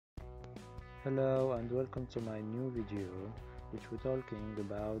Hello and welcome to my new video, which we're talking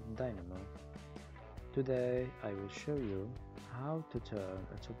about Dynamo. Today I will show you how to turn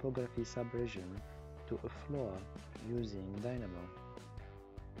a topography subregion to a floor using Dynamo.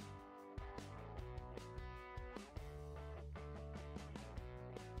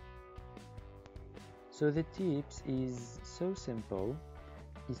 So the tips is so simple,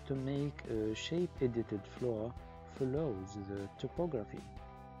 is to make a shape edited floor follows the topography.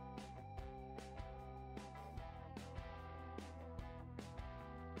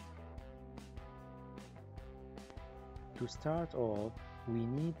 To start off, we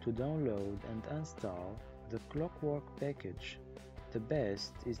need to download and install the Clockwork package. The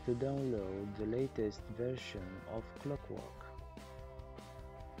best is to download the latest version of Clockwork.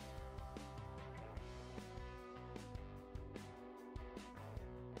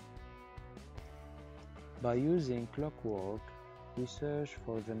 By using Clockwork, we search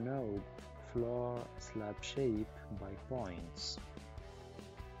for the node floor slab shape by points.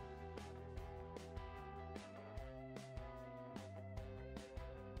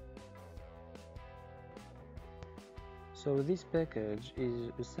 So this package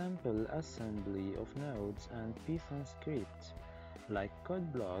is a sample assembly of nodes and Python scripts. Like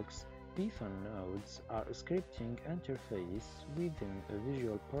code blocks, Python nodes are a scripting interface within a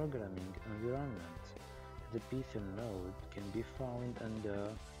visual programming environment. The Python node can be found under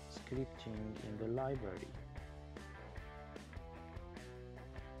scripting in the library.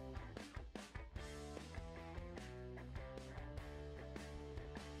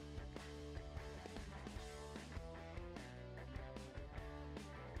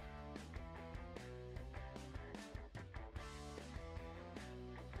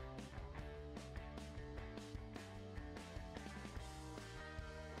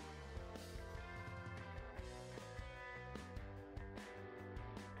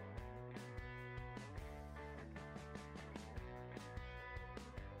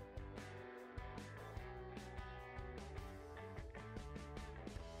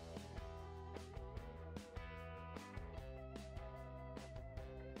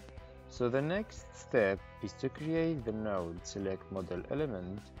 So the next step is to create the node select model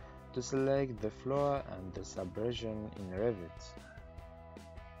element to select the floor and the subregion in Revit.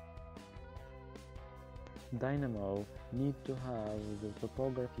 Dynamo need to have the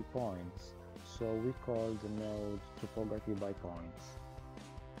topography points, so we call the node topography by points.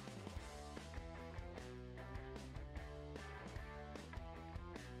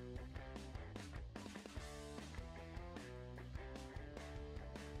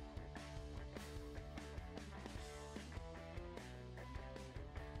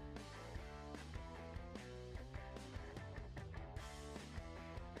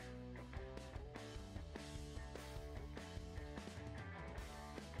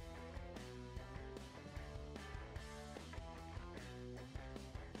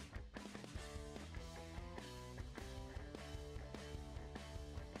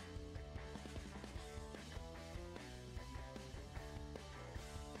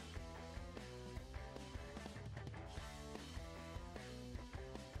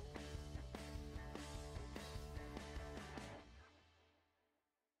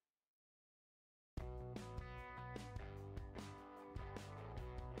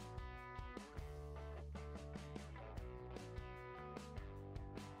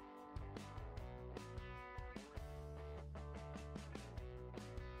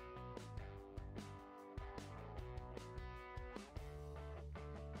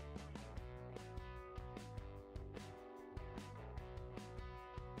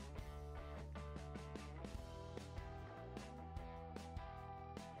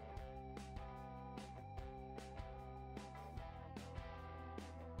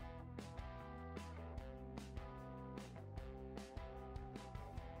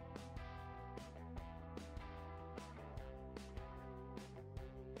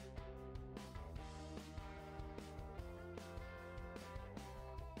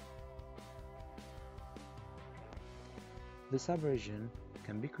 The subregion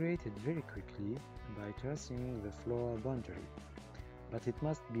can be created very quickly by tracing the floor boundary, but it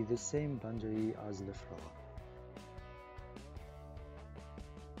must be the same boundary as the floor.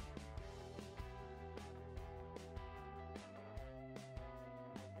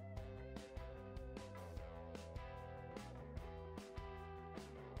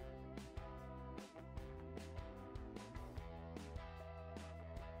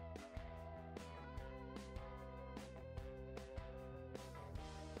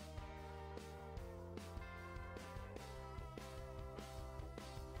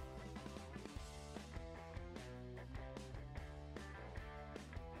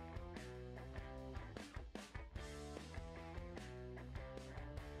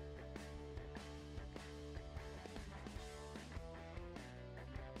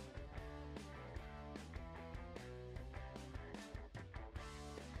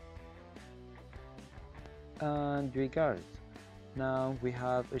 And regard. Now we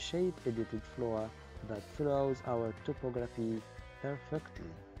have a shape-edited floor that follows our topography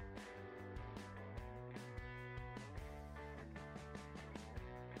perfectly.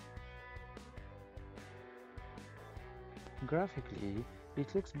 Graphically,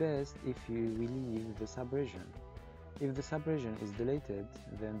 it looks best if you relieve the subregion. If the subregion is deleted,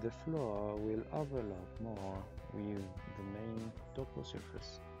 then the floor will overlap more with the main topo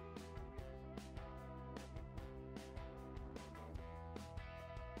surface.